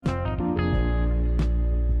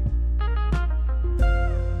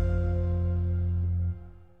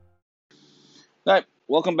All right,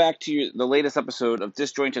 welcome back to the latest episode of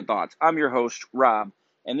Disjointed Thoughts. I'm your host, Rob,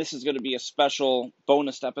 and this is going to be a special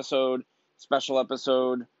bonus episode, special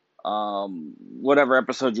episode, whatever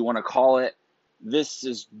episode you want to call it. This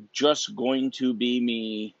is just going to be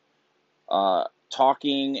me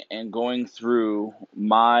talking and going through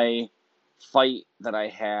my fight that I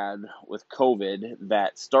had with COVID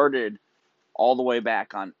that started all the way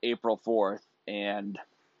back on April 4th, and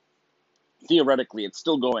theoretically, it's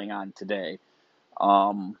still going on today.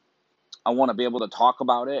 Um, I want to be able to talk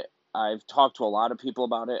about it. I've talked to a lot of people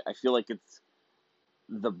about it. I feel like it's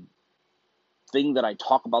the thing that I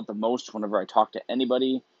talk about the most whenever I talk to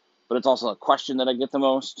anybody, but it's also a question that I get the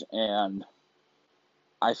most. And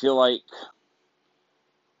I feel like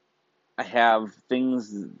I have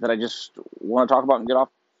things that I just want to talk about and get off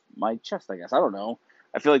my chest, I guess. I don't know.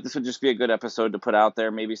 I feel like this would just be a good episode to put out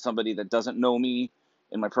there. Maybe somebody that doesn't know me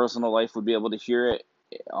in my personal life would be able to hear it,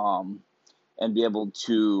 and be able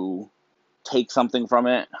to take something from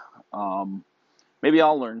it. Um, Maybe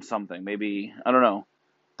I'll learn something. Maybe, I don't know.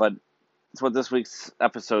 But that's what this week's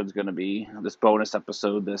episode is going to be. This bonus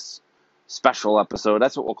episode, this special episode.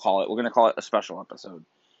 That's what we'll call it. We're going to call it a special episode.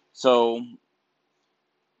 So,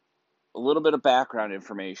 a little bit of background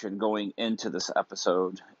information going into this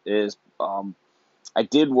episode is I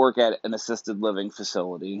did work at an assisted living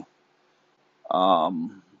facility.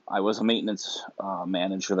 I was a maintenance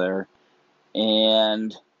manager there.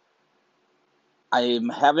 And I'm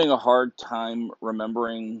having a hard time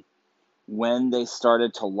remembering when they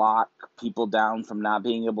started to lock people down from not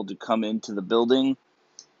being able to come into the building.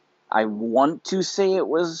 I want to say it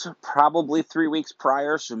was probably 3 weeks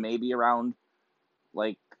prior, so maybe around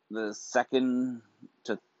like the second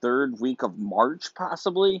to third week of March,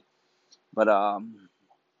 possibly. But I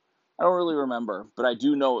don't really remember. But I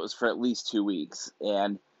do know it was for at least 2 weeks.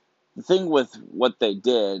 And the thing with what they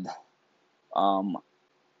did, um,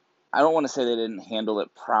 I don't want to say they didn't handle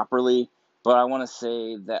it properly, but I want to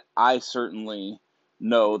say that I certainly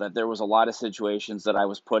know that there was a lot of situations that I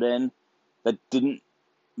was put in that didn't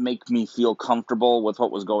make me feel comfortable with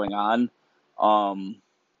what was going on. Um,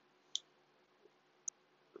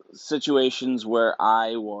 Situations where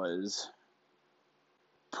I was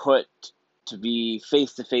put to be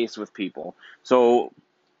face to face with people. So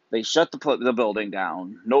they shut the building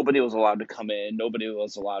down. Nobody was allowed to come in. Nobody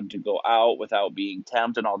was allowed to go out without being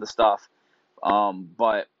temped and all this stuff.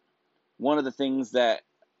 But one of the things that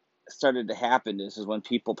started to happen is when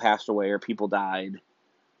people passed away or people died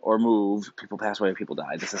or moved, people passed away or people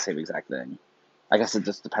died. It's the same exact thing. I guess it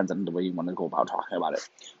just depends on the way you want to go about talking about it.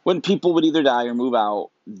 When people would either die or move out,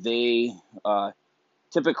 they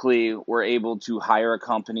typically were able to hire a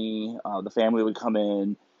company. The family would come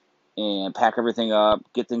in and pack everything up,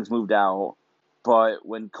 get things moved out. But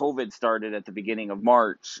when COVID started at the beginning of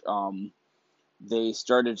March, they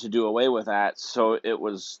started to do away with that. So it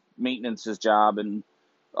was maintenance's job and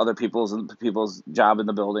other people's job in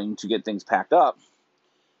the building to get things packed up,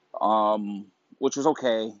 which was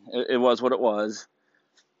okay. It was what it was.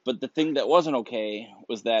 But the thing that wasn't okay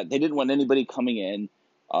was that they didn't want anybody coming in.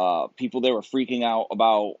 People they were freaking out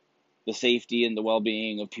about the safety and the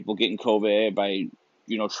well-being of people getting COVID by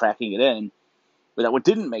tracking it in. But what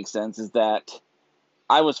didn't make sense is that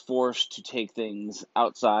I was forced to take things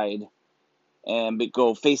outside and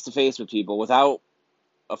go face to face with people without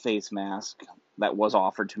a face mask that was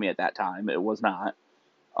offered to me at that time. It was not.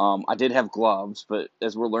 I did have gloves, but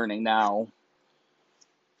as we're learning now,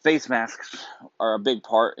 face masks are a big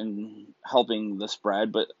part in helping the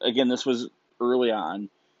spread. But again, this was early on.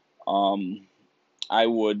 Um, I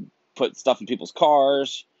would put stuff in people's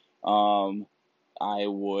cars. I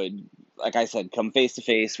would, like I said, come face to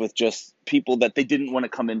face with just people that they didn't want to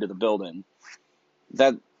come into the building.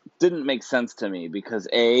 That didn't make sense to me because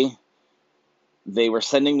they were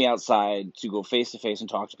sending me outside to go face to face and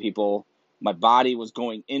talk to people. My body was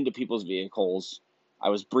going into people's vehicles. I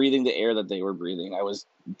was breathing the air that they were breathing. I was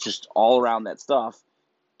just all around that stuff.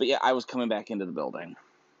 But yeah, I was coming back into the building.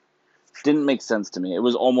 Didn't make sense to me. It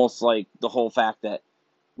was almost like the whole fact that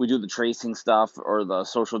we do the tracing stuff or the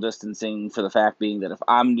social distancing for the fact being that if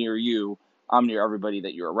I'm near you, I'm near everybody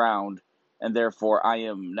that you're around. And therefore, I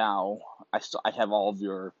am now, I have all of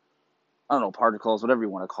your, I don't know, particles, whatever you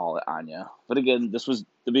want to call it, on you. But again, this was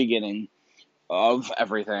the beginning of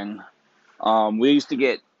everything. We used to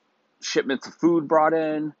get shipments of food brought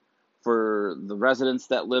in for the residents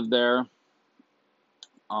that lived there.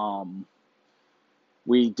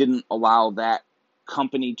 We didn't allow that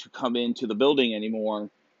company to come into the building anymore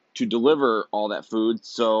to deliver all that food.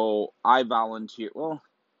 So I volunteered. Well,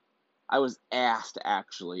 I was asked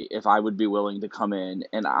actually if I would be willing to come in,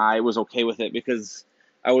 and I was okay with it because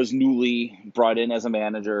I was newly brought in as a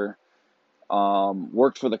manager.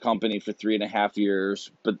 Worked for the company for 3.5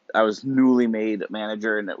 years, but I was newly made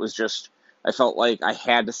manager, and it was just, I felt like I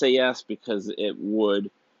had to say yes because it was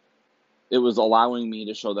allowing me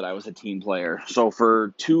to show that I was a team player. So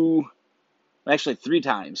for actually 3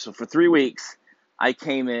 times, so for 3 weeks, I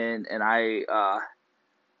came in and I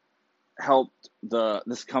helped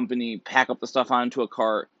this company pack up the stuff onto a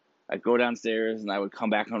cart. I'd go downstairs and I would come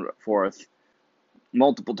back and forth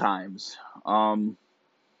multiple times.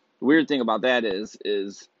 The weird thing about that is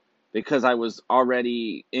because I was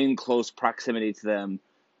already in close proximity to them,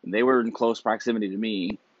 and they were in close proximity to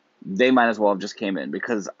me, they might as well have just came in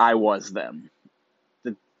because I was them.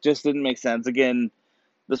 It just didn't make sense. Again,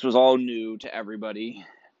 this was all new to everybody,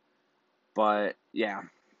 but yeah.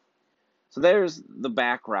 So there's the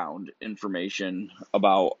background information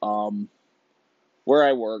about where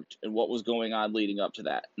I worked and what was going on leading up to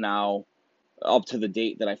that. Now, up to the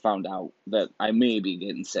date that I found out that I may be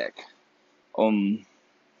getting sick.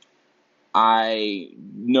 I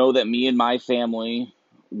know that me and my family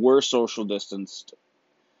were social distanced.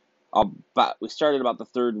 We started about the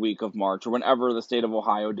 3rd week of March, or whenever the state of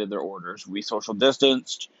Ohio did their orders. We social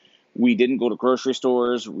distanced. We didn't go to grocery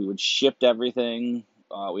stores. We would ship everything.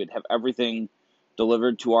 We'd have everything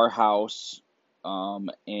delivered to our house,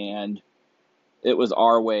 and it was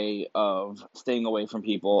our way of staying away from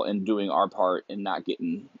people and doing our part in not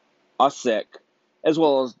getting us sick, as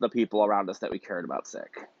well as the people around us that we cared about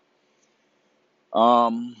sick.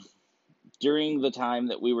 During the time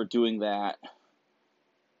that we were doing that,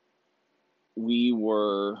 we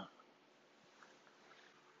were,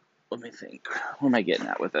 let me think, where am I getting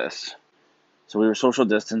at with this? So we were social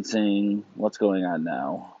distancing. What's going on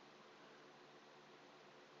now?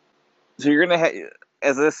 So you're going to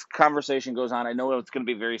as this conversation goes on, I know it's going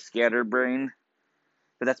to be very scatterbrained,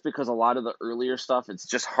 but that's because a lot of the earlier stuff, it's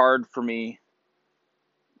just hard for me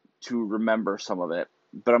to remember some of it.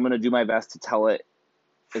 But I'm going to do my best to tell it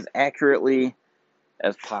as accurately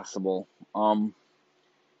as possible.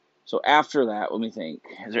 So after that, let me think.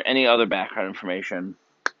 Is there any other background information?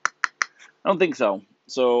 I don't think so.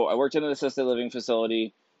 So I worked in an assisted living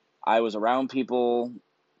facility. I was around people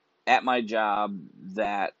at my job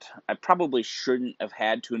that I probably shouldn't have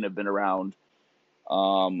had to and have been around.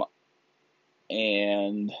 And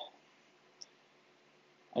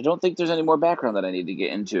I don't think there's any more background that I need to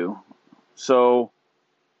get into. So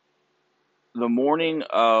the morning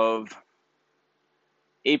of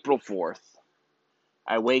April 4th,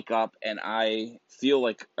 I wake up and I feel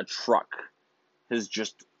like a truck has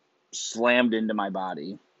just slammed into my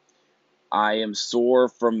body. I am sore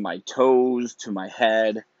from my toes to my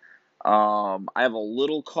head. I have a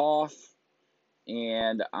little cough,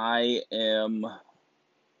 and I am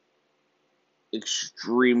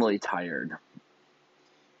extremely tired.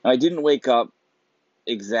 I didn't wake up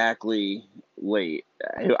exactly late.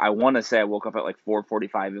 I want to say I woke up at like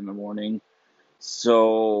 4:45 in the morning.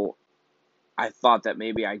 So I thought that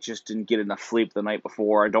maybe I just didn't get enough sleep the night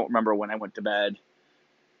before. I don't remember when I went to bed.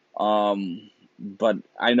 But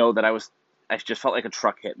I know that I just felt like a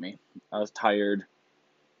truck hit me. I was tired.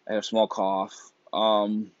 I had a small cough.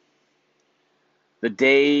 The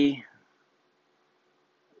day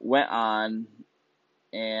went on,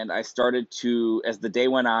 and as the day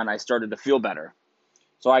went on, I started to feel better.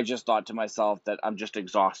 So I just thought to myself that I'm just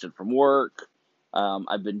exhausted from work.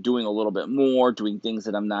 I've been doing a little bit more, doing things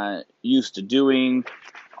that I'm not used to doing.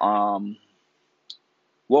 Woke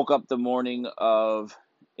up the morning of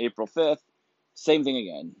April 5th, same thing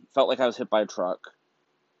again. Felt like I was hit by a truck.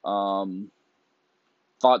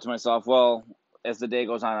 Thought to myself, well, as the day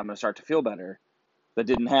goes on, I'm going to start to feel better. That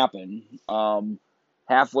didn't happen.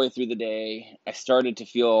 Halfway through the day, I started to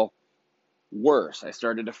feel worse. I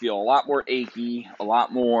started to feel a lot more achy, a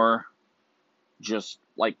lot more just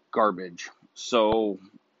like garbage. So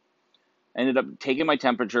I ended up taking my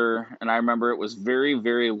temperature, and I remember it was very,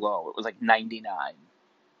 very low. It was like 99.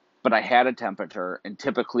 But I had a temperature, and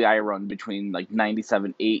typically I run between like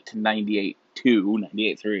 97.8 to 98.2,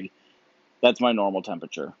 98.3. That's my normal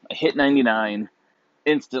temperature. I hit 99.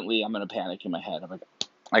 Instantly, I'm in a panic in my head. I'm like,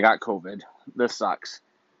 I got COVID. This sucks.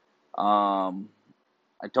 I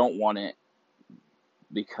don't want it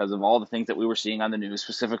because of all the things that we were seeing on the news,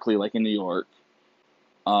 specifically like in New York.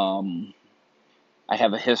 I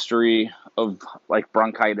have a history of like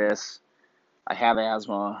bronchitis. I have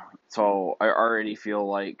asthma, so I already feel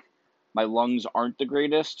like my lungs aren't the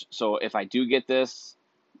greatest. So if I do get this,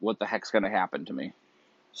 what the heck's going to happen to me?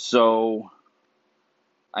 So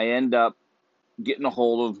I end up getting a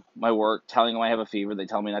hold of my work, telling them I have a fever. They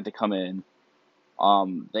tell me not to come in.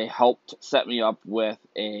 They helped set me up with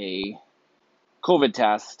a COVID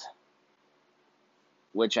test,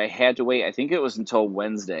 which I had to wait. I think it was until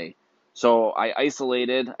Wednesday. So I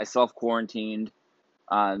self-quarantined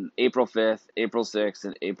on April 5th, April 6th,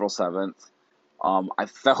 and April 7th. I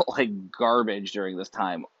felt like garbage during this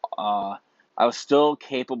time. I was still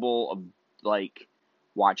capable of like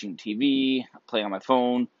watching TV, playing on my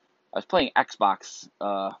phone. I was playing Xbox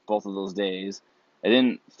both of those days. I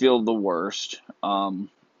didn't feel the worst, but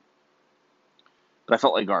I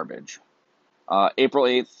felt like garbage. April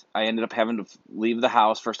 8th, I ended up having to leave the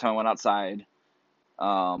house first time I went outside.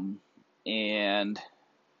 And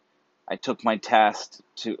I took my test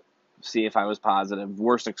to see if I was positive.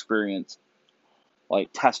 Worst experience, like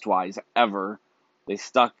test wise, ever. They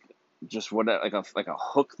stuck just like a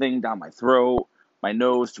hook thing down my throat, my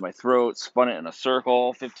nose to my throat, spun it in a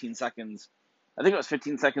circle, 15 seconds. I think it was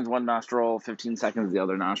 15 seconds one nostril, 15 seconds the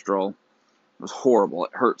other nostril. It was horrible.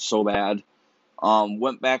 It hurt so bad.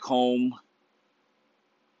 Went back home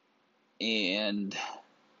and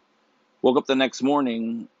woke up the next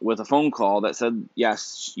morning with a phone call that said,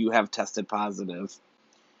 yes, you have tested positive.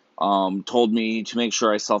 Told me to make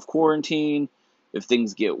sure I self-quarantine. If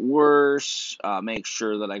things get worse, make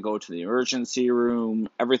sure that I go to the emergency room.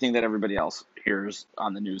 Everything that everybody else hears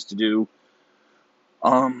on the news to do.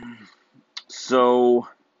 So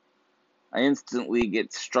I instantly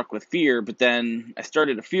get struck with fear, but then I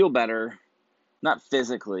started to feel better, not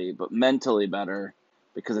physically, but mentally better,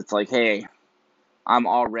 because it's like, hey, I'm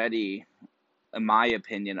already, in my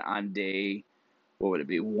opinion, on day, what would it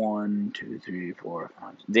be? 1, 2, 3, 4,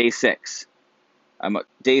 5, day 6. I'm at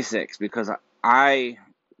day 6 because I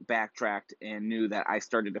backtracked and knew that I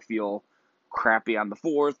started to feel crappy on the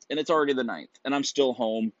 4th, and it's already the 9th, and I'm still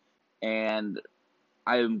home, and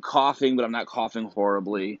I'm coughing, but I'm not coughing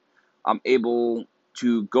horribly. I'm able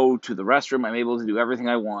to go to the restroom. I'm able to do everything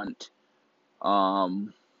I want, and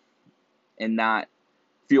not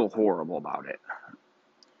feel horrible about it.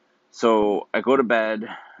 So I go to bed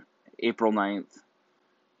April 9th,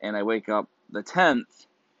 and I wake up the 10th,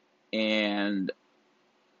 and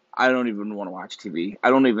I don't even want to watch TV. I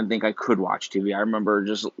don't even think I could watch TV. I remember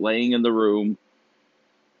just laying in the room,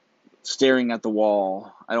 staring at the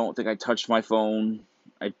wall. I don't think I touched my phone.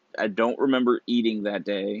 I don't remember eating that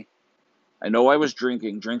day. I know I was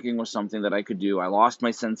drinking. Drinking was something that I could do. I lost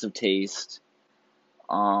my sense of taste.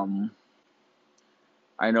 I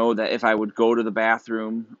know that if I would go to the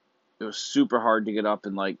bathroom, it was super hard to get up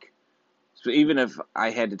and so even if I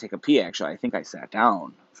had to take a pee, actually, I think I sat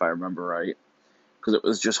down, if I remember right, because it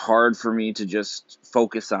was just hard for me to just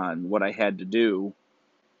focus on what I had to do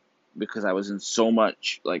because I was in so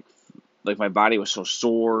much, like my body was so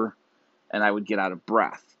sore and I would get out of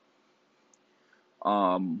breath.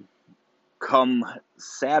 Come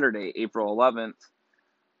Saturday, April 11th,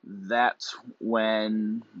 that's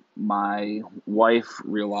when my wife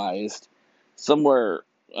realized somewhere,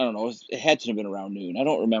 I don't know, it had to have been around noon. I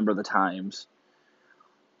don't remember the times.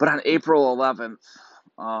 But on April 11th,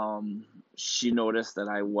 she noticed that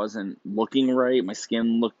I wasn't looking right. My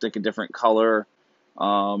skin looked like a different color.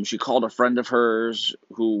 She called a friend of hers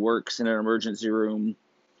who works in an emergency room.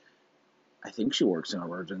 I think she works in an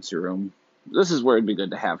emergency room. This is where it'd be good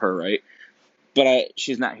to have her, right? But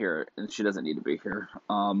she's not here, and she doesn't need to be here.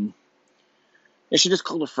 And she just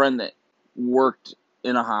called a friend that worked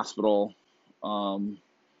in a hospital, and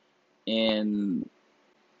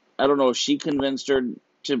I don't know if she convinced her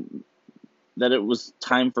that it was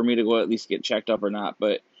time for me to go at least get checked up or not,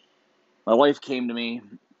 but my wife came to me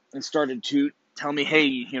and started to tell me,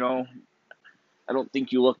 hey, I don't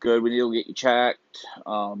think you look good. We need to get you checked.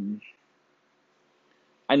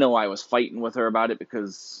 I know I was fighting with her about it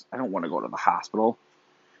because I don't want to go to the hospital.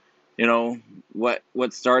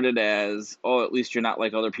 What started as, oh, at least you're not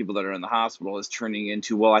like other people that are in the hospital, is turning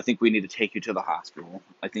into, well, I think we need to take you to the hospital.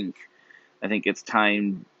 I think it's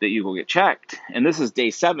time that you go get checked. And this is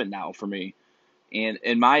day 7 now for me. And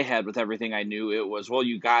in my head, with everything I knew, it was, well,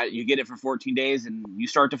 you get it for 14 days and you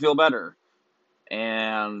start to feel better.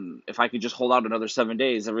 And if I could just hold out another 7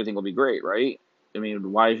 days, everything will be great, right? I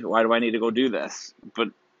mean, why do I need to go do this? But,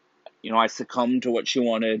 I succumbed to what she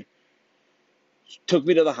wanted. She took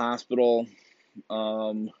me to the hospital.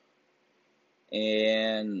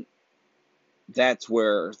 And that's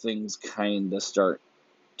where things kind of start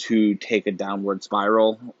to take a downward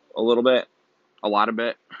spiral a little bit, a lot of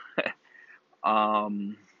it. I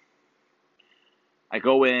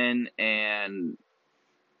go in and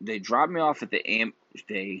they drop me off at the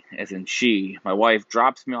my wife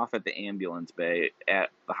drops me off at the ambulance bay at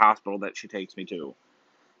the hospital that she takes me to.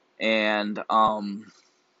 And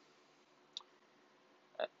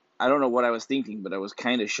I don't know what I was thinking, but I was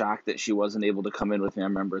kind of shocked that she wasn't able to come in with me. I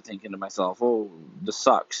remember thinking to myself, oh, this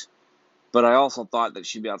sucks. But I also thought that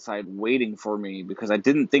she'd be outside waiting for me because I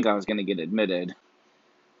didn't think I was going to get admitted.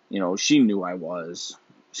 She knew I was.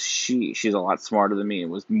 She's a lot smarter than me. It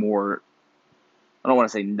was more, I don't want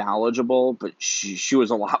to say knowledgeable, but she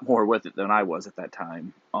was a lot more with it than I was at that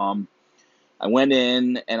time. I went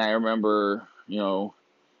in and I remember,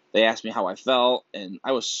 they asked me how I felt, and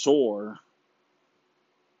I was sore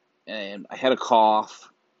and I had a cough,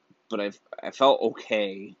 but I felt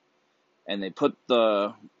okay. And they put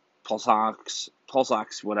the pulse ox,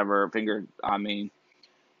 whatever, finger on me,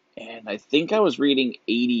 and I think I was reading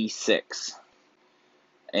 86.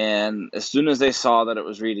 And as soon as they saw that it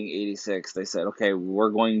was reading 86, they said, okay,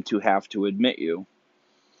 we're going to have to admit you.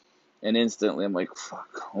 And instantly I'm like,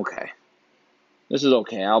 fuck, okay. This is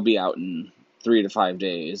okay. I'll be out in 3 to 5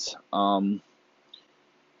 days.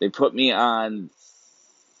 They put me on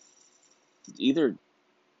either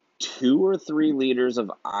 2 or 3 liters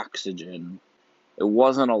of oxygen. It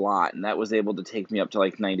wasn't a lot, and that was able to take me up to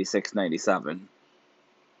like 96, 97.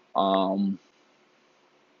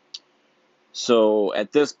 So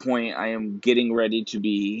at this point, I am getting ready to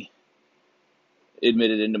be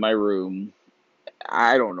admitted into my room.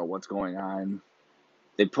 I don't know what's going on.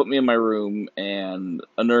 They put me in my room, and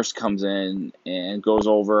a nurse comes in and goes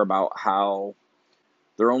over about how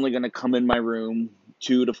they're only going to come in my room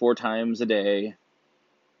 2 to 4 times a day,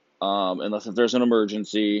 unless if there's an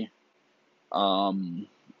emergency.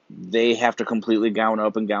 They have to completely gown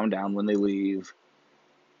up and gown down when they leave.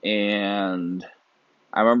 And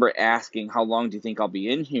I remember asking, how long do you think I'll be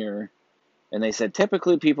in here? And they said,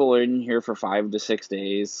 typically people are in here for 5 to 6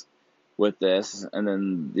 days with this, and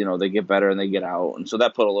then, they get better and they get out. And so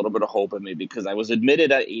that put a little bit of hope in me because I was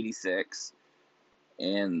admitted at 86,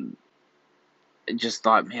 and I just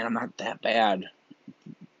thought, man, I'm not that bad.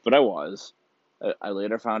 But I was. I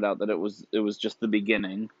later found out that it was just the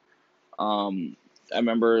beginning. I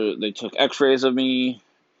remember they took x-rays of me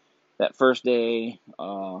that first day,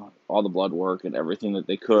 all the blood work and everything that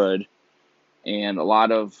they could, and a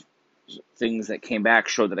lot of things that came back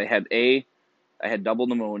showed that I had double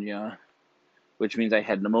pneumonia, which means I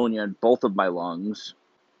had pneumonia in both of my lungs,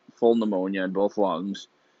 full pneumonia in both lungs,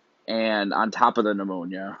 and on top of the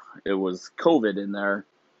pneumonia, it was COVID in there,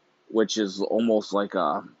 which is almost like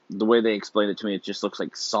the way they explained it to me, it just looks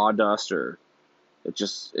like sawdust, or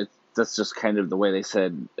that's just kind of the way they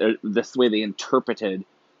said, this way they interpreted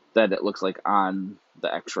that it looks like on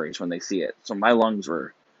the x-rays when they see it. So my lungs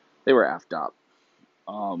were effed up.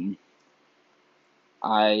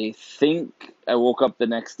 I think I woke up the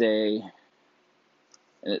next day,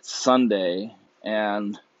 and it's Sunday,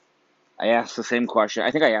 and I asked the same question.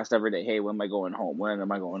 I think I asked every day, hey, when am I going home? When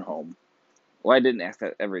am I going home? Well, I didn't ask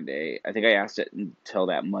that every day. I think I asked it until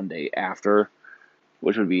that Monday after,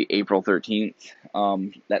 which would be April 13th.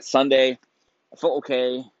 That Sunday, I felt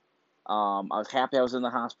okay. I was happy I was in the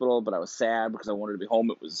hospital, but I was sad because I wanted to be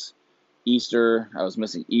home. It was Easter. I was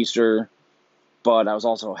missing Easter. But I was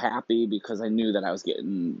also happy because I knew that I was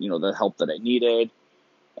getting, the help that I needed.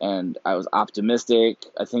 And I was optimistic.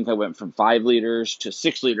 I think I went from 5 liters to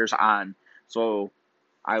 6 liters on. So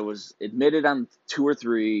I was admitted on 2 or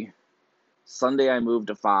 3. Sunday I moved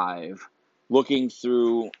to 5. Looking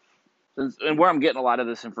through, and where I'm getting a lot of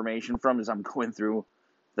this information from is I'm going through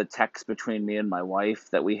the text between me and my wife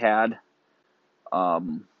that we had.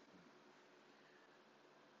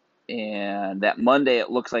 And that Monday, it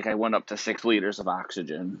looks like I went up to 6 liters of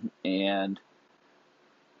oxygen. And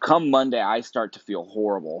come Monday, I start to feel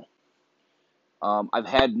horrible. I've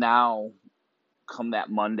had now, come that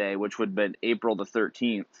Monday, which would have been April the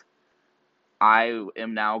 13th, I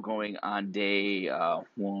am now going on day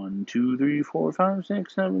 1, 2, 3, 4, 5,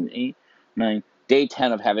 6, 7, 8, 9, day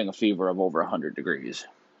 10 of having a fever of over 100 degrees.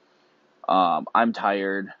 I'm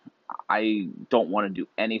tired. I don't want to do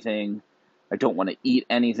anything. I don't want to eat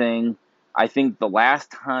anything. I think the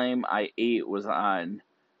last time I ate was on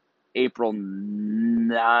April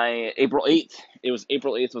 8th. It was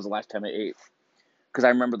April 8th was the last time I ate. Because I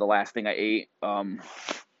remember the last thing I ate. I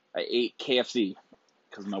ate KFC.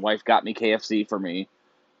 Because my wife got me KFC for me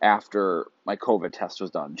after my COVID test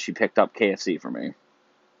was done. She picked up KFC for me.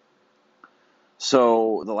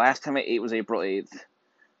 So the last time I ate was April 8th.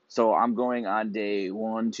 So I'm going on day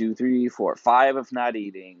 1, 2, 3, 4, 5 of not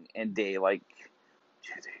eating, and day 2, 3, 4,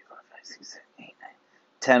 5, 6, 7, 8, 9,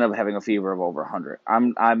 10 of having a fever of over 100. I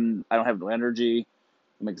don't have no energy.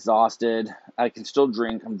 I'm exhausted. I can still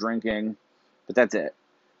drink. I'm drinking, but that's it.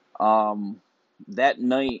 That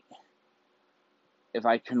night, if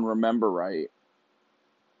I can remember right,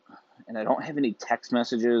 and I don't have any text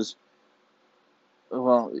messages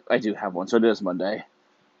Well, I do have one, so it is Monday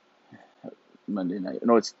night.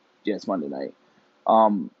 No, it's Monday night.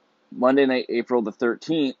 Um, Monday night, April the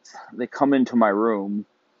 13th, they come into my room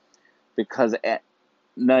because that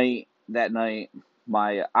night,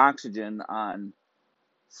 my oxygen on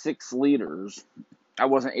 6 liters, I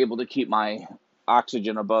wasn't able to keep my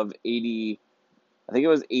oxygen above 80. I think it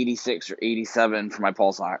was 86 or 87 for my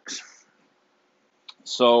pulse ox.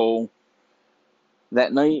 So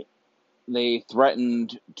that night, they told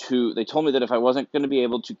me that if I wasn't going to be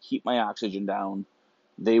able to keep my oxygen down,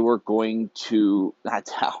 they were going to, not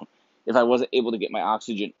down, if I wasn't able to get my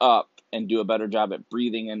oxygen up and do a better job at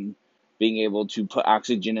breathing and being able to put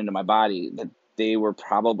oxygen into my body, that they were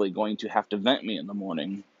probably going to have to vent me in the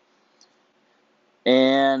morning.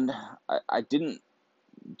 And I didn't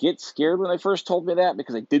get scared when they first told me that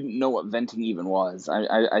because I didn't know what venting even was.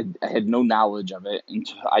 I had no knowledge of it. And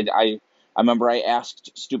I remember I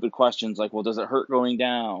asked stupid questions like, well, does it hurt going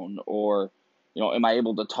down? Or, am I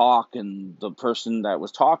able to talk? And the person that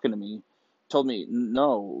was talking to me told me,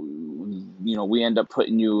 no, we end up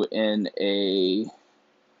putting you in a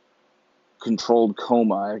controlled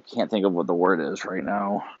coma. I can't think of what the word is right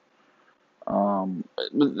now.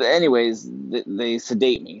 But anyways, they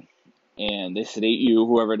sedate me, and they sedate you,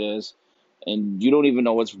 whoever it is, and you don't even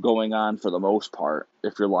know what's going on for the most part,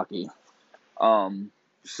 if you're lucky.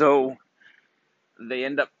 So they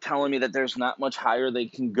end up telling me that there's not much higher they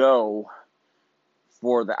can go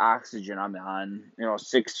for the oxygen I'm on.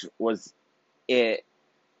 6 was it.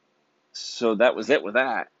 So that was it with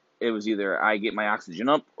that. It was either I get my oxygen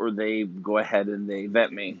up or they go ahead and they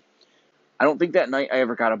vent me. I don't think that night I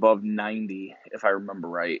ever got above 90, if I remember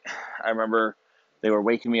right. I remember they were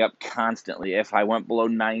waking me up constantly. If I went below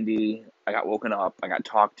 90, I got woken up, I got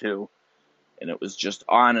talked to, and it was just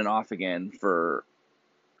on and off again for,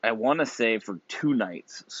 I want to say, for 2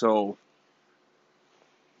 nights. So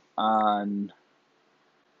on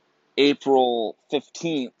April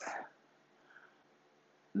 15th,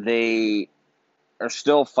 they are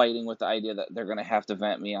still fighting with the idea that they're going to have to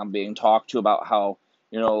vent me. I'm being talked to about how,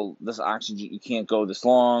 this oxygen, you can't go this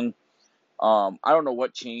long. I don't know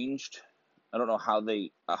what changed. I don't know how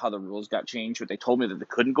the rules got changed, but they told me that they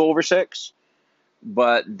couldn't go over 6.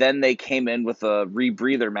 But then they came in with a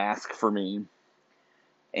rebreather mask for me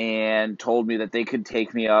and told me that they could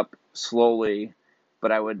take me up slowly,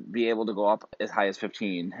 but I would be able to go up as high as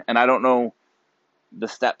 15. And I don't know the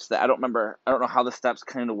steps I don't know how the steps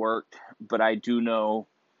kind of worked, but I do know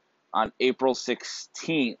on April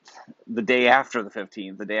 16th, the day after the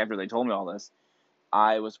 15th, the day after they told me all this,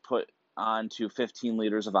 I was put onto 15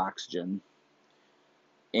 liters of oxygen.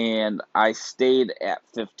 And I stayed at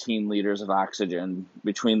 15 liters of oxygen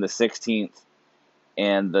between the 16th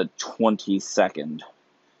and the 22nd.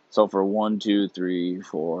 So for 1, 2, 3,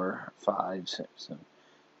 4, 5, 6, 7.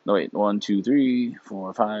 No, wait, 1, 2, 3,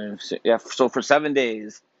 4, 5, 6. Yeah, so for 7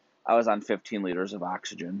 days, I was on 15 liters of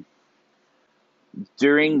oxygen.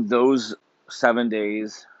 During those 7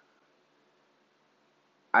 days,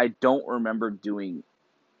 I don't remember doing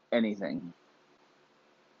anything.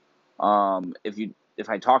 If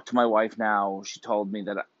I talk to my wife now, she told me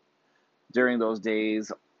that during those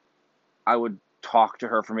days, I would talk to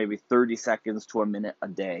her for maybe 30 seconds to a minute a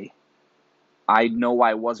day. I know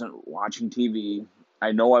I wasn't watching TV.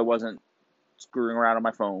 I know I wasn't screwing around on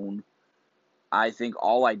my phone. I think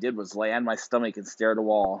all I did was lay on my stomach and stare at a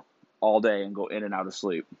wall all day and go in and out of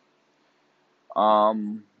sleep.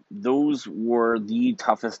 Those were the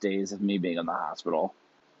toughest days of me being in the hospital.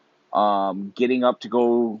 Getting up to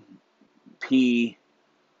go pee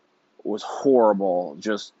was horrible.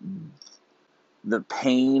 Just the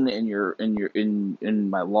pain in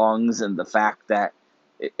my lungs, and the fact that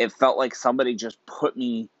it felt like somebody just put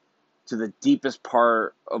me to the deepest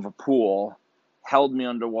part of a pool, held me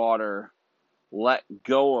underwater, let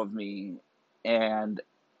go of me, and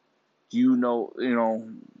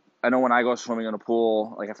I know when I go swimming in a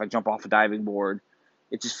pool, like if I jump off a diving board,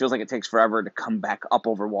 it just feels like it takes forever to come back up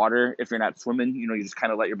over water. If you're not swimming, you just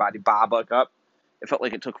kind of let your body bob back up. It felt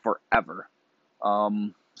like it took forever.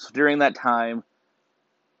 So during that time,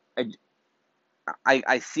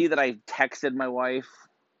 I see that I texted my wife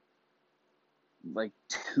like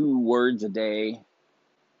 2 words a day,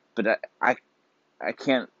 but I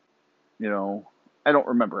can't, I don't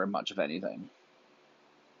remember much of anything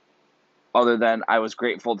other than I was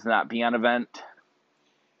grateful to not be on an event,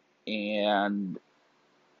 and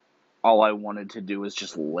all I wanted to do was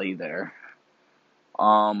just lay there.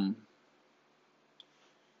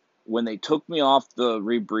 When they took me off the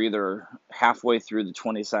rebreather halfway through the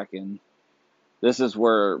 22nd, this is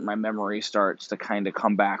where my memory starts to kind of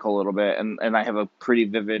come back a little bit, and I have a pretty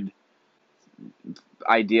vivid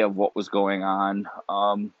idea of what was going on.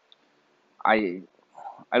 I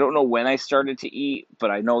I don't know when I started to eat, but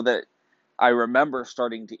I know that I remember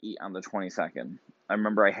starting to eat on the 22nd. I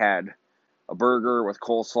remember I had a burger with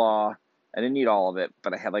coleslaw. I didn't eat all of it,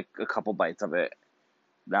 but I had like a couple bites of it.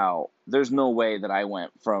 Now, there's no way that I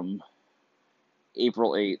went from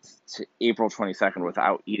April 8th to April 22nd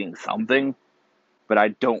without eating something, but I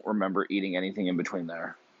don't remember eating anything in between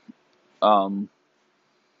there. Um,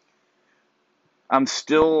 I'm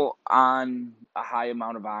still on a high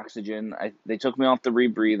amount of oxygen. They took me off the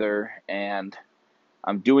rebreather, and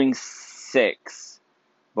I'm doing 6,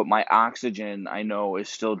 but my oxygen, I know, is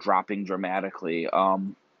still dropping dramatically.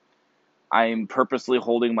 I'm purposely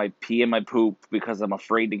holding my pee and my poop because I'm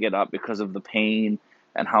afraid to get up because of the pain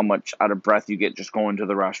and how much out of breath you get just going to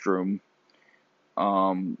the restroom.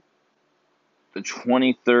 Um, the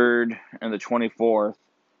 23rd and the 24th,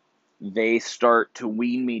 they start to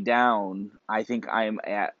wean me down. I think I'm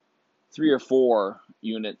at 3 or 4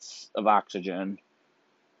 units of oxygen.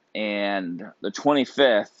 And the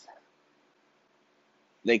 25th,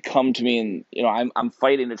 they come to me and, I'm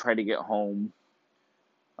fighting to try to get home.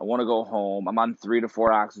 I want to go home. I'm on 3 to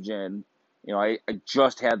 4 oxygen. I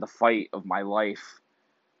just had the fight of my life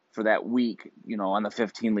for that week, on the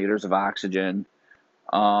 15 liters of oxygen.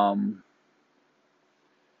 I'm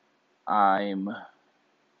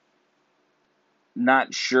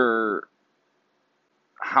not sure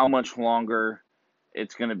how much longer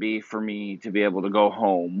it's going to be for me to be able to go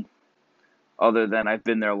home, other than I've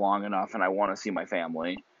been there long enough and I want to see my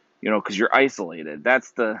family, because you're isolated. That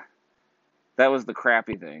was the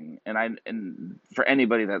crappy thing. And for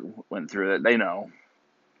anybody that went through it, they know.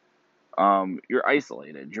 You're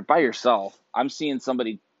isolated. You're by yourself. I'm seeing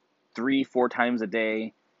somebody 3-4 times a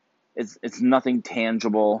day. It's nothing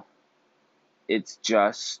tangible. It's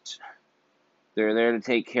just they're there to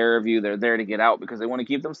take care of you. They're there to get out because they want to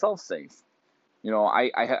keep themselves safe.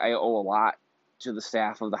 I owe a lot to the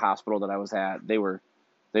staff of the hospital that I was at. They were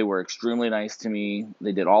extremely nice to me.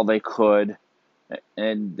 They did all they could,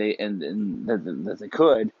 and that they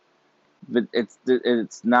could. But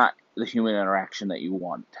it's not the human interaction that you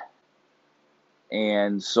want.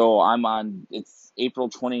 And so it's April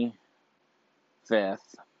 25th,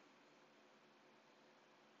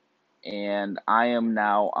 and I am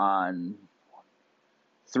now on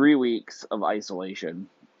 3 weeks of isolation.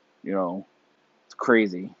 It's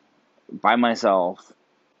crazy. By myself.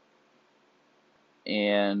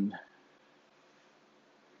 And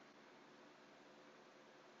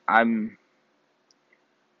I'm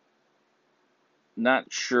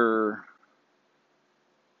not sure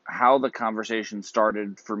how the conversation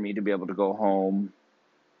started for me to be able to go home.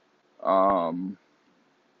 I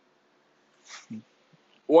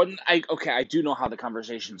do know how the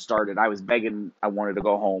conversation started. I was begging, I wanted to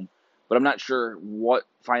go home, but I'm not sure what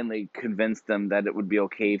finally convinced them that it would be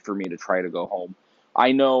okay for me to try to go home.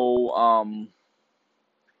 I know,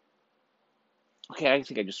 I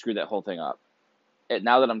think I just screwed that whole thing up.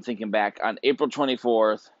 Now that I'm thinking back, on April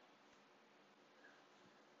 24th,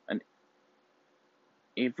 and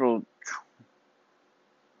April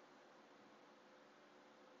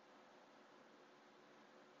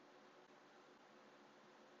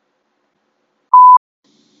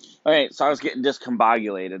All right, so I was getting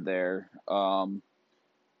discombobulated there.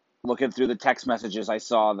 Looking through the text messages, I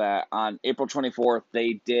saw that on April 24th,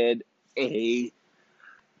 they did a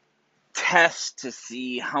test to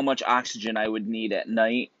see how much oxygen I would need at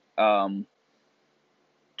night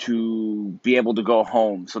to be able to go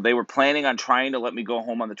home. So they were planning on trying to let me go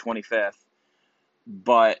home on the 25th,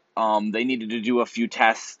 but they needed to do a few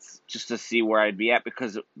tests just to see where I'd be at,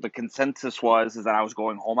 because the consensus is that I was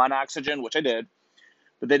going home on oxygen, which I did,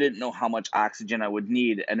 but they didn't know how much oxygen I would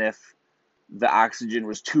need, and if the oxygen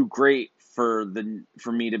was too great for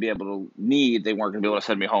me to be able to need, they weren't going to be able to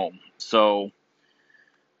send me home. So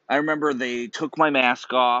I remember they took my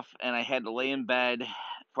mask off, and I had to lay in bed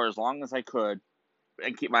for as long as I could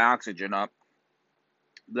and keep my oxygen up.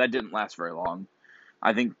 That didn't last very long.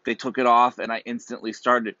 I think they took it off, and I instantly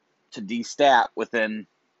started to destat within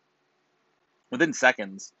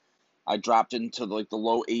seconds. I dropped into like the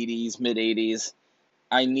low 80s, mid 80s.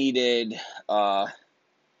 I needed, I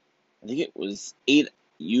think it was 8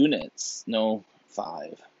 units. No,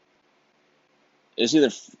 5.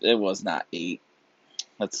 It was not 8.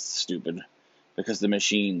 That's stupid, because the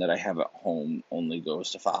machine that I have at home only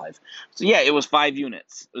goes to 5. So yeah, it was 5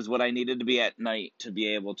 units is what I needed to be at night to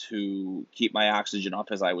be able to keep my oxygen up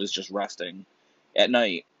as I was just resting at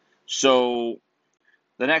night. So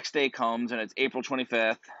the next day comes, and it's April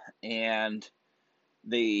 25th, and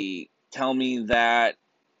they tell me that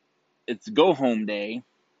it's go home day,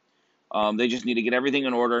 They just need to get everything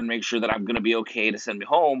in order and make sure that I'm going to be okay to send me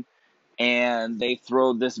home. And they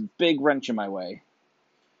throw this big wrench in my way.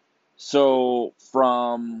 So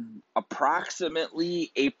from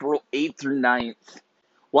approximately April 8th through 9th,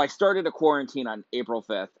 well, I started a quarantine on April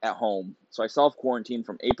 5th at home. So I self-quarantined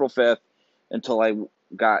from April 5th until I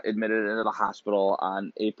got admitted into the hospital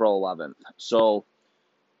on April 11th. So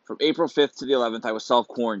from April 5th to the 11th, I was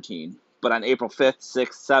self-quarantined. But on April 5th,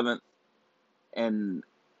 6th, 7th, and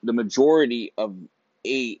the majority of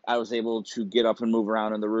 8, I was able to get up and move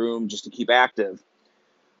around in the room just to keep active.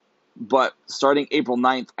 But starting April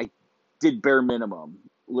 9th, I did bare minimum.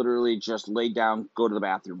 Literally just lay down, go to the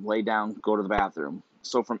bathroom, lay down, go to the bathroom.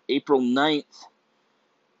 So from April 9th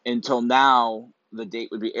until now, the date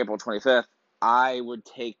would be April 25th, I would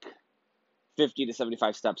take 50 to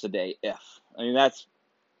 75 steps a day if. I mean, that's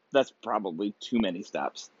probably too many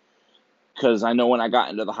steps. Because I know when I got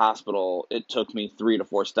into the hospital, it took me 3 to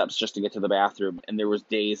 4 steps just to get to the bathroom. And there was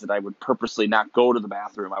days that I would purposely not go to the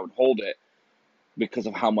bathroom. I would hold it because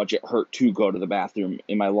of how much it hurt to go to the bathroom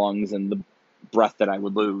in my lungs and the breath that I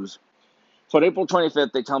would lose. So on April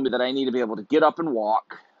 25th, they tell me that I need to be able to get up and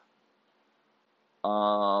walk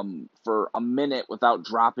for a minute without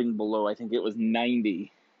dropping below, I think it was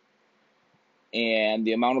 90. And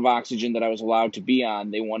the amount of oxygen that I was allowed to be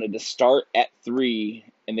on, they wanted to start at 3,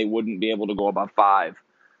 and they wouldn't be able to go above 5.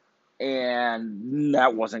 And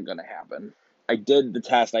that wasn't going to happen. I did the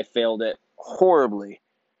test. I failed it horribly.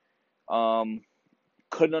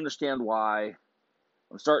 Couldn't understand why.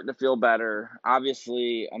 I'm starting to feel better.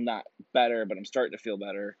 Obviously, I'm not better, but I'm starting to feel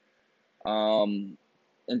better.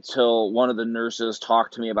 Until one of the nurses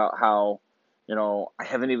talked to me about how, I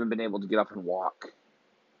haven't even been able to get up and walk.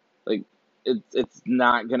 Like, it's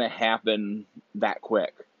not going to happen that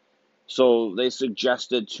quick. So they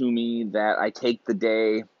suggested to me that I take the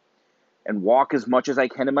day and walk as much as I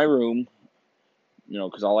can in my room,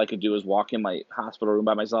 because all I could do is walk in my hospital room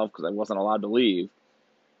by myself because I wasn't allowed to leave.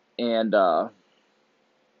 And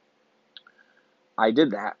I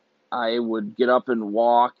did that. I would get up and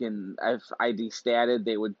walk, and if I destatted,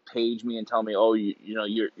 they would page me and tell me, "Oh,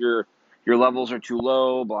 your levels are too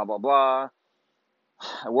low." Blah blah blah.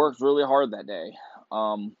 I worked really hard that day.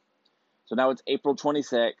 So now it's April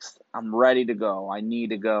 26th. I'm ready to go. I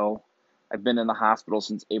need to go. I've been in the hospital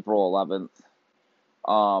since April 11th.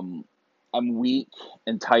 I'm weak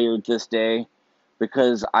and tired this day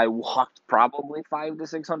because I walked probably 500 to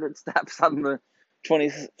 600 steps on the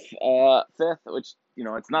 25th, which,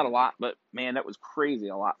 it's not a lot, but man, that was crazy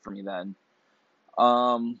a lot for me then.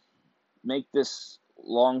 Make this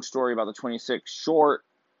long story about the 26th short,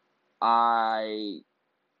 I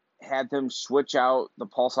had them switch out the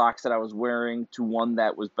pulse ox that I was wearing to one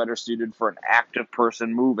that was better suited for an active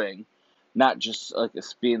person moving, not just like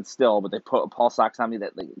being still, but they put a pulse ox on me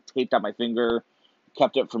that they taped on my finger,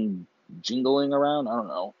 kept it from jingling around. I don't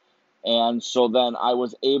know. And so then I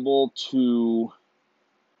was able to,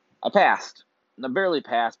 I passed. I barely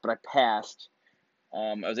passed, but I passed.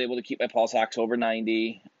 I was able to keep my pulse ox over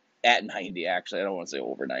 90, at 90 actually. I don't want to say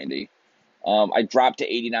over 90. I dropped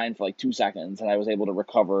to 89 for like 2 seconds, and I was able to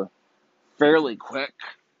recover fairly quick.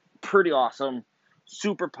 Pretty awesome.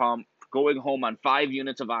 Super pumped. Going home on 5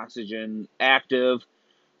 units of oxygen, active,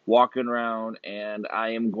 walking around, and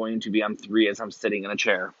I am going to be on 3 as I'm sitting in a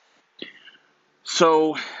chair.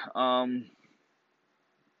 So,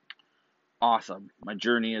 awesome. My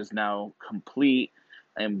journey is now complete.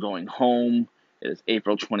 I am going home. It is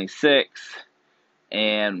April 26th,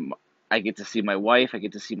 and I get to see my wife. I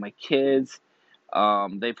get to see my kids.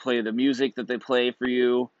 They play the music that they play for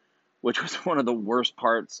you, which was one of the worst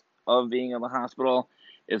parts of being in the hospital,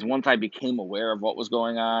 is once I became aware of what was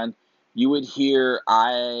going on, you would hear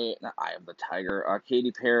Eye of the Tiger,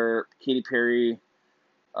 Katy Perry,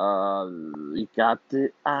 you got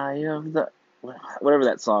the eye of the, whatever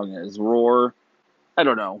that song is, Roar, I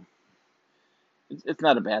don't know. It's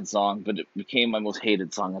not a bad song, but it became my most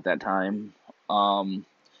hated song at that time.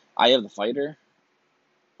 Eye of the Fighter?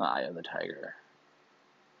 Eye of the Tiger.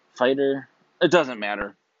 Fighter? It doesn't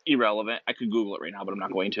matter. Irrelevant. I could Google it right now, but I'm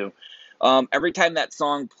not going to. Every time that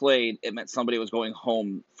song played, it meant somebody was going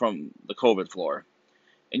home from the COVID floor.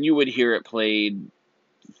 And you would hear it played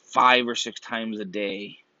 5 or 6 times a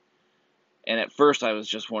day. And at first I was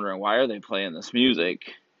just wondering, why are they playing this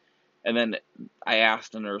music? And then I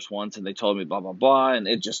asked a nurse once, and they told me blah, blah, blah, and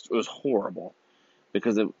it was horrible.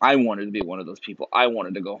 Because I wanted to be one of those people. I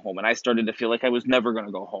wanted to go home, and I started to feel like I was never going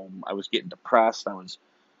to go home. I was getting depressed. I was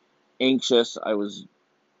anxious.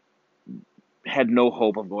 Had no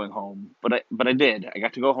hope of going home, but I did. I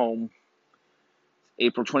got to go home.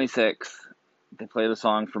 April 26th. They play the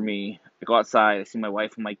song for me. I go outside. I see my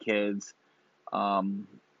wife and my kids. Um,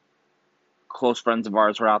 Close friends of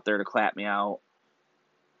ours were out there to clap me out.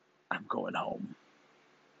 I'm going home.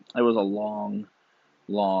 It was a long,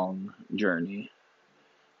 long journey.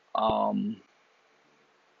 Um,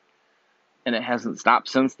 and it hasn't stopped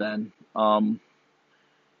since then.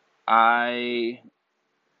 I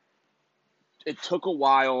It took a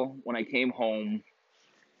while when I came home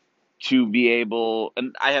to be able,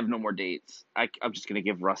 and I have no more dates. I'm just going to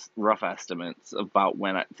give rough estimates about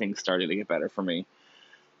when things started to get better for me.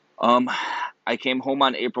 I came home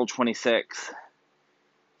on April 26th.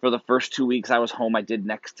 For the first 2 weeks I was home, I did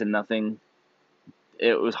next to nothing.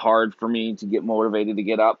 It was hard for me to get motivated to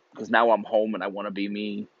get up because now I'm home and I want to be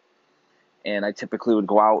me. And I typically would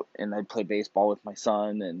go out and I'd play baseball with my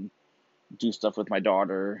son and do stuff with my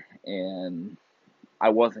daughter, and I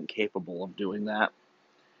wasn't capable of doing that.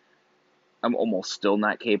 I'm almost still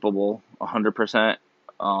not capable 100%.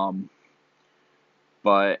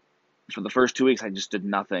 But for the first 2 weeks, I just did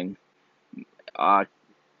nothing. Uh,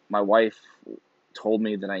 my wife told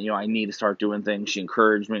me that I need to start doing things. She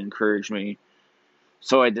encouraged me.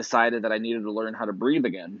 So I decided that I needed to learn how to breathe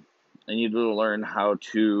again. I needed to learn how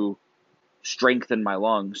to strengthen my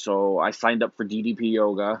lungs. So I signed up for DDP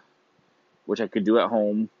yoga, which I could do at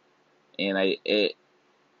home, and it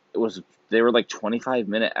was they were like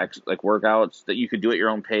 25-minute workouts that you could do at your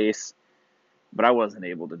own pace, but I wasn't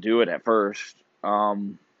able to do it at first.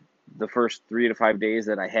 The first 3 to 5 days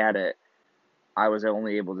that I had it, I was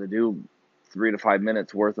only able to do 3 to 5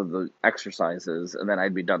 minutes worth of the exercises, and then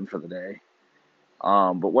I'd be done for the day.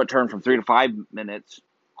 But what turned from 3 to 5 minutes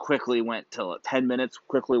quickly went to 10 minutes,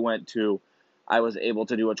 quickly went to I was able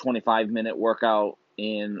to do a 25-minute workout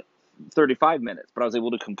in 35 minutes, but I was able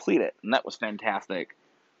to complete it, and that was fantastic.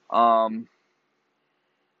 My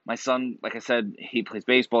son, like I said, he plays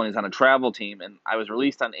baseball and he's on a travel team, and I was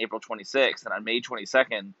released on April 26th, and on May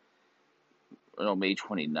 22nd, no, May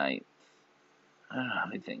 29th,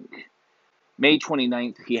 I think. May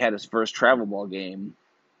 29th, he had his first travel ball game,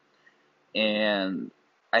 and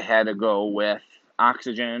I had to go with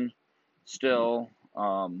oxygen still.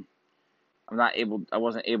 I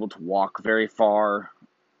wasn't able to walk very far.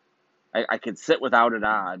 I could sit without it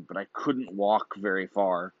on, but I couldn't walk very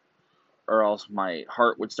far, or else my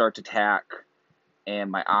heart would start to tack,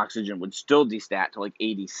 and my oxygen would still destat to like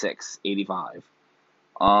 86, 85.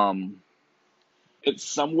 It's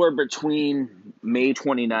somewhere between May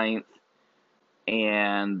 29th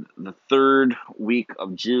and the third week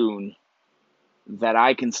of June that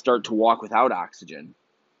I can start to walk without oxygen.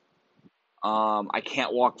 I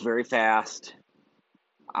can't walk very fast.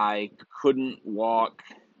 I couldn't walk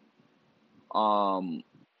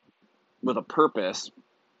with a purpose,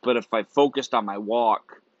 but if I focused on my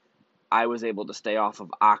walk, I was able to stay off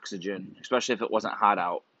of oxygen, especially if it wasn't hot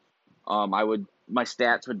out. My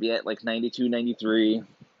stats would be at like 92, 93.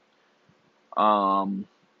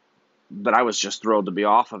 But I was just thrilled to be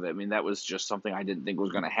off of it. I mean, that was just something I didn't think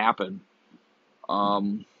was going to happen.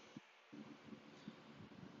 About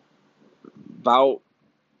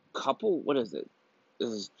what is it? This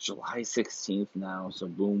is July 16th now, so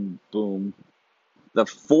boom, boom. The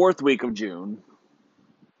fourth week of June,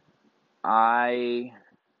 I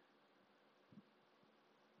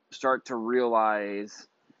start to realize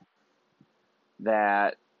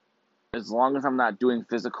that as long as I'm not doing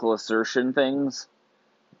physical assertion things,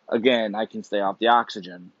 again, I can stay off the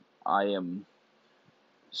oxygen. I am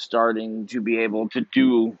starting to be able to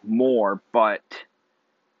do more, but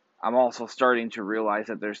I'm also starting to realize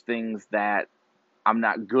that there's things that I'm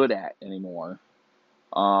not good at anymore.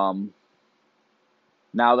 Now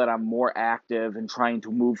that I'm more active and trying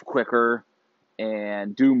to move quicker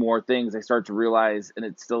and do more things, I start to realize, and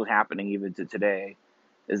it's still happening even to today,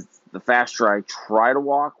 is the faster I try to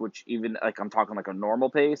walk, which even like I'm talking like a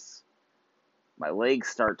normal pace, my legs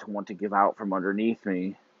start to want to give out from underneath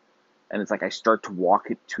me, and it's like I start to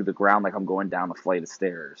walk it to the ground like I'm going down a flight of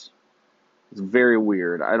stairs. It's very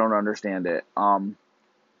weird. I don't understand it.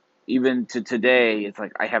 Even to today, it's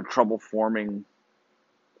like I have trouble forming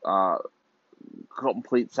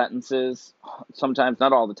complete sentences. Sometimes,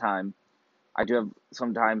 not all the time. I do have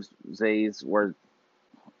sometimes days where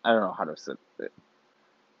I don't know how to say it.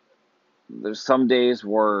 There's some days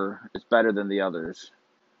where it's better than the others,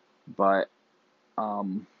 but yeah,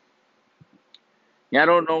 I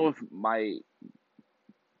don't know if my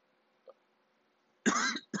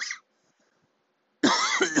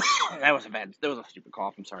that was a stupid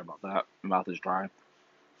cough. I'm sorry about that. My mouth is dry.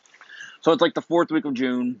 So it's like the fourth week of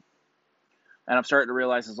June, and I'm starting to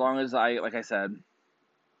realize as long as like I said,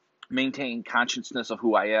 maintain consciousness of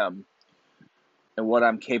who I am, and what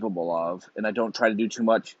I'm capable of, and I don't try to do too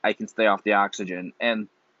much, I can stay off the oxygen. And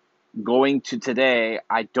going to today,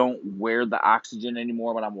 I don't wear the oxygen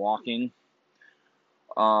anymore when I'm walking.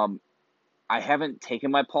 I haven't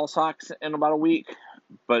taken my pulse ox in about a week,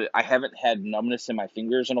 but I haven't had numbness in my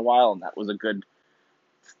fingers in a while, and that was a good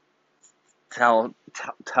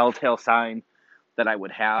telltale sign that I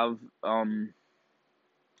would have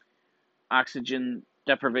oxygen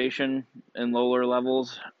deprivation in lower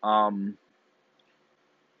levels.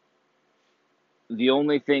 The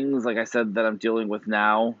only things, like I said, that I'm dealing with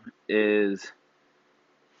now is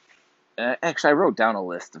actually I wrote down a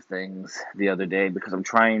list of things the other day because I'm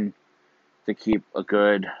trying to keep a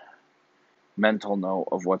good mental note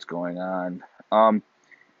of what's going on. Some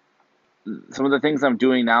of the things I'm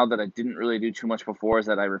doing now that I didn't really do too much before is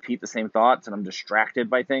that I repeat the same thoughts and I'm distracted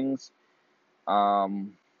by things. My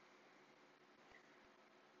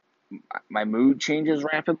mood changes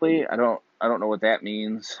rapidly. I don't know what that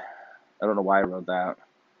means. I don't know why I wrote that.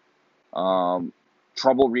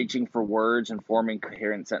 Trouble reaching for words and forming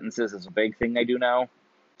coherent sentences is a big thing I do now.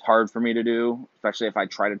 It's hard for me to do, especially if I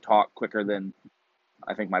try to talk quicker than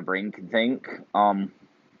I think my brain can think. Like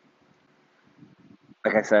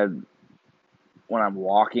I said, when I'm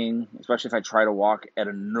walking, especially if I try to walk at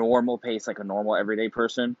a normal pace, like a normal everyday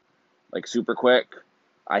person, like super quick,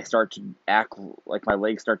 I start to act like my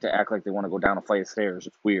legs start to act like they want to go down a flight of stairs.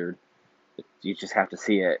 It's weird. You just have to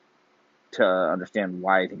see it to understand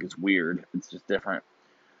why I think it's weird. It's just different.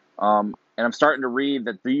 And I'm starting to read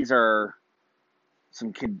that these are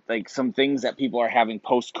some things that people are having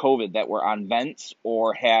post COVID that were on vents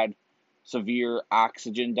or had severe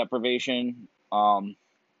oxygen deprivation.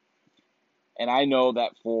 And I know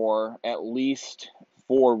that for at least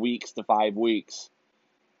 4 weeks to 5 weeks,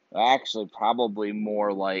 actually probably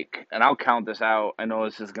more like, and I'll count this out. I know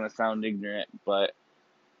this is going to sound ignorant, but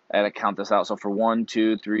I had to count this out. So for 1,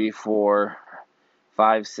 2, 3, 4,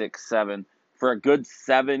 5, 6, 7, for a good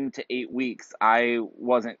 7 to 8 weeks, I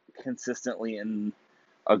wasn't consistently in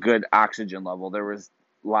a good oxygen level. There was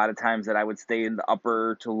a lot of times that I would stay in the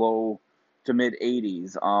upper to low to mid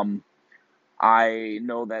 80s. I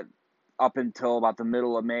know that up until about the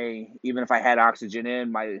middle of May, even if I had oxygen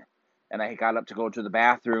in and I got up to go to the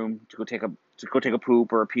bathroom to go take a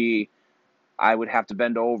poop or a pee, I would have to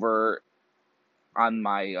bend over on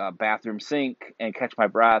my bathroom sink and catch my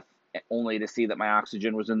breath, only to see that my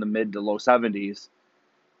oxygen was in the mid to low 70s.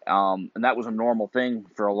 And that was a normal thing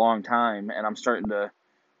for a long time. And I'm starting to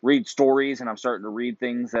read stories and I'm starting to read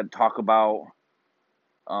things that talk about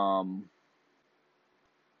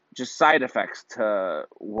just side effects to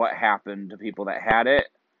what happened to people that had it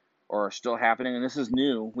or are still happening. And this is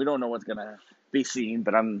new. We don't know what's going to be seen,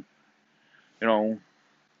 but I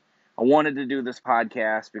wanted to do this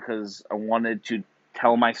podcast because I wanted to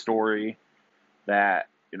tell my story that,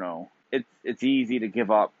 it's easy to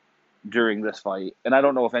give up during this fight. And I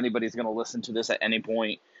don't know if anybody's going to listen to this at any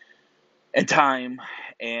point in time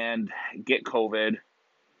and get COVID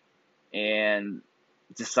and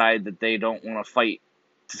decide that they don't want to fight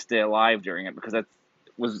to stay alive during it, because that's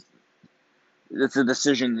a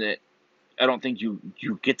decision that I don't think you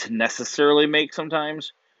get to necessarily make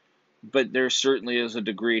sometimes, but there certainly is a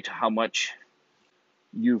degree to how much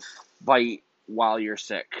you fight while you're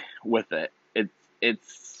sick with it.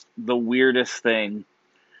 It's the weirdest thing.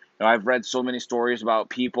 I've read so many stories about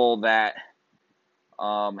people that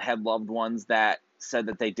had loved ones that said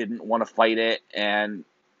that they didn't want to fight it and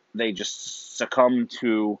they just succumbed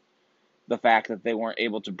to the fact that they weren't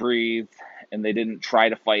able to breathe and they didn't try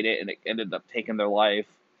to fight it and it ended up taking their life.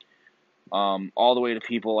 All the way to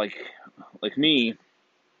people like me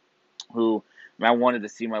who, I wanted to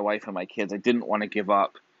see my wife and my kids. I didn't want to give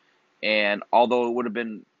up. And although it would have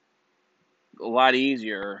been a lot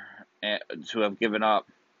easier to have given up,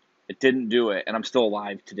 it didn't do it. And I'm still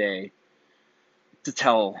alive today to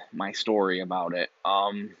tell my story about it.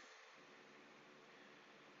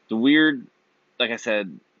 Like I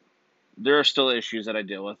said, there are still issues that I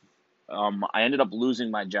deal with. I ended up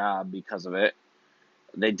losing my job because of it.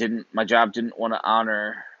 My job didn't want to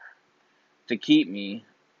honor to keep me.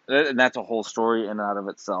 And that's a whole story in and out of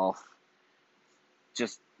itself.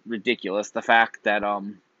 Just ridiculous. The fact that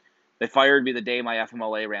they fired me the day my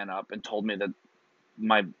FMLA ran up and told me that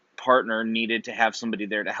my partner needed to have somebody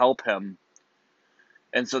there to help him.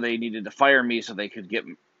 And so they needed to fire me so they could get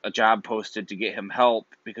a job posted to get him help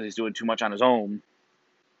because he's doing too much on his own.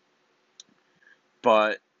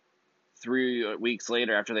 But 3 weeks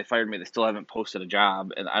later, after they fired me, they still haven't posted a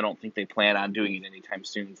job, and I don't think they plan on doing it anytime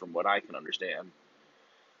soon, from what I can understand.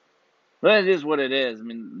 But it is what it is. I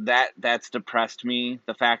mean, that's depressed me.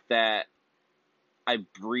 The fact that I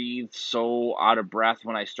breathe so out of breath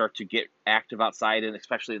when I start to get active outside, and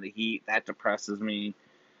especially in the heat. That depresses me.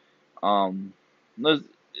 Um, those-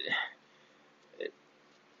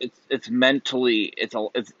 it's mentally, it's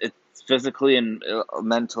physically and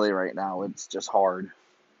mentally right now. It's just hard.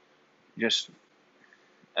 Just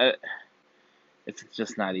uh, it's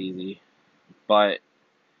just not easy, but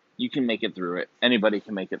you can make it through it. Anybody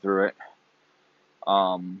can make it through it.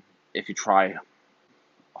 If you try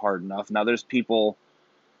hard enough. Now, there's people,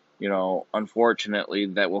 unfortunately,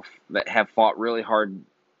 that have fought really hard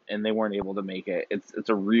and they weren't able to make it. It's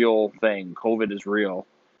a real thing. COVID is real.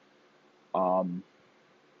 Um,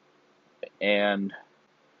 and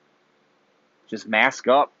just mask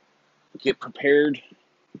up, get prepared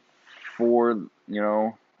for,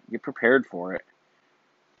 get prepared for it.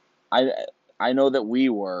 I I know that we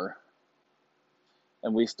were,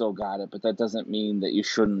 and we still got it, but that doesn't mean that you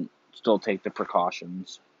shouldn't still take the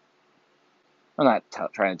precautions. I'm not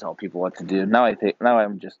trying to tell people what to do. Now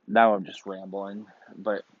I'm just rambling,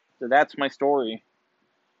 but that's my story.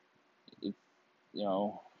 It, you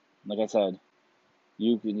know, like I said,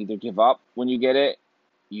 you can either give up when you get it,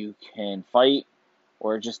 you can fight,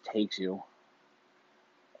 or it just takes you.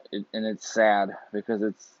 And it's sad because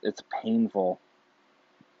it's painful.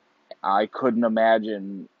 I couldn't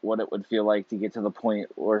imagine what it would feel like to get to the point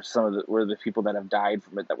where where the people that have died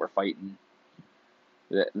from it that were fighting,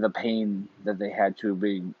 the pain that they had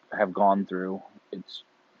to have gone through. It's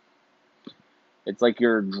like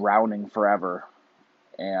you're drowning forever.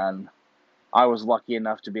 And I was lucky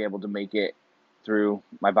enough to be able to make it through.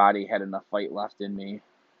 My body had enough fight left in me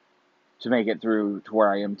to make it through to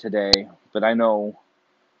where I am today. But I know,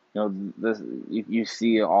 this. You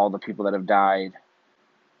see all the people that have died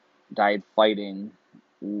fighting.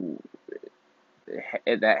 Ooh,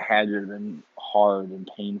 that had to have been hard and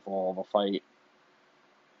painful of a fight.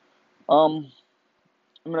 I'm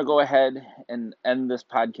gonna go ahead and end this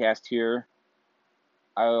podcast here.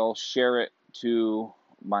 I'll share it to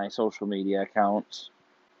my social media accounts,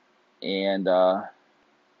 and I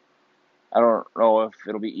don't know if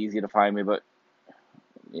it'll be easy to find me, but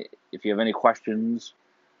if you have any questions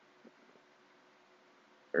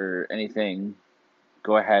or anything,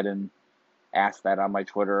 go ahead and ask that on my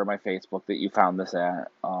Twitter or my Facebook that you found this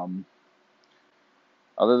at. Other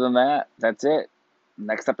than that, that's it.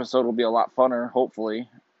 Next episode will be a lot funner, hopefully.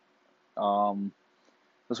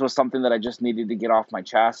 This was something that I just needed to get off my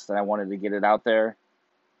chest, and I wanted to get it out there.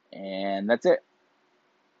 And that's it.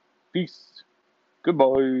 Peace.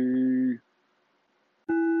 Goodbye.